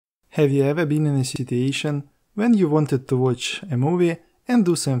Have you ever been in a situation when you wanted to watch a movie and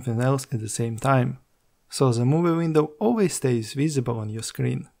do something else at the same time, so the movie window always stays visible on your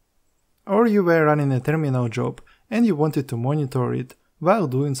screen? Or you were running a terminal job and you wanted to monitor it while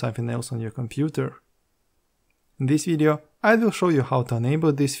doing something else on your computer? In this video, I will show you how to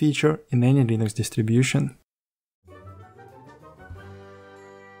enable this feature in any Linux distribution.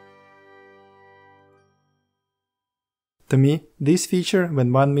 To me, this feature,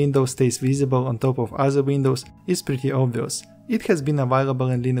 when one window stays visible on top of other windows, is pretty obvious. It has been available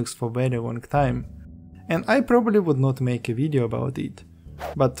in Linux for a very long time, and I probably would not make a video about it.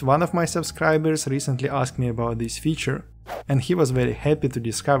 But one of my subscribers recently asked me about this feature, and he was very happy to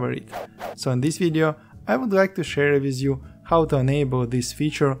discover it. So in this video, I would like to share with you how to enable this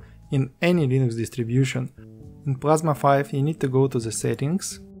feature in any Linux distribution. In Plasma 5 you need to go to the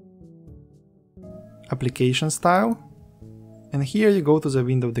Settings, Application Style, and here you go to the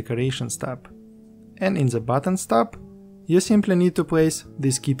Window Decorations tab. And in the Buttons tab, you simply need to place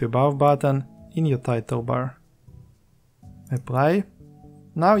this Keep Above button in your title bar. Apply.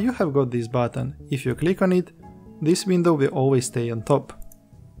 Now you have got this button. If you click on it, this window will always stay on top.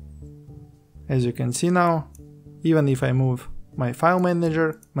 As you can see now, even if I move my file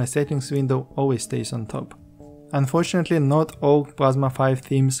manager, my settings window always stays on top. Unfortunately, not all Plasma 5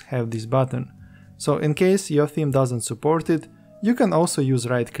 themes have this button, so in case your theme doesn't support it, you can also use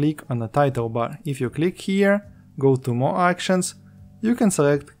right click on the title bar. If you click here, go to More Actions, you can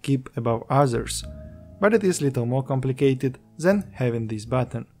select Keep Above Others, but it is a little more complicated than having this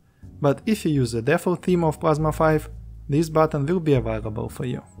button. But if you use the default theme of Plasma 5, this button will be available for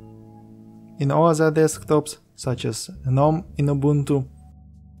you. In all other desktops, such as Gnome in Ubuntu,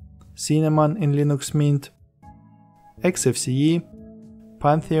 Cinnamon in Linux Mint, Xfce,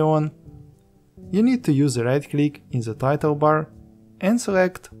 Pantheon, you need to use the right click in the title bar and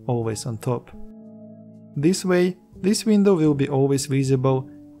select Always on Top. This way, this window will be always visible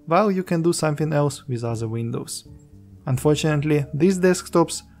while you can do something else with other windows. Unfortunately, these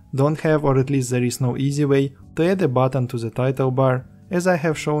desktops don't have, or at least there is no easy way to add a button to the title bar, as I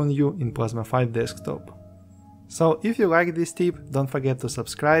have shown you in Plasma 5 desktop. So if you like this tip, don't forget to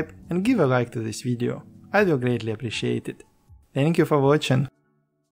subscribe and give a like to this video. I will greatly appreciate it. Thank you for watching.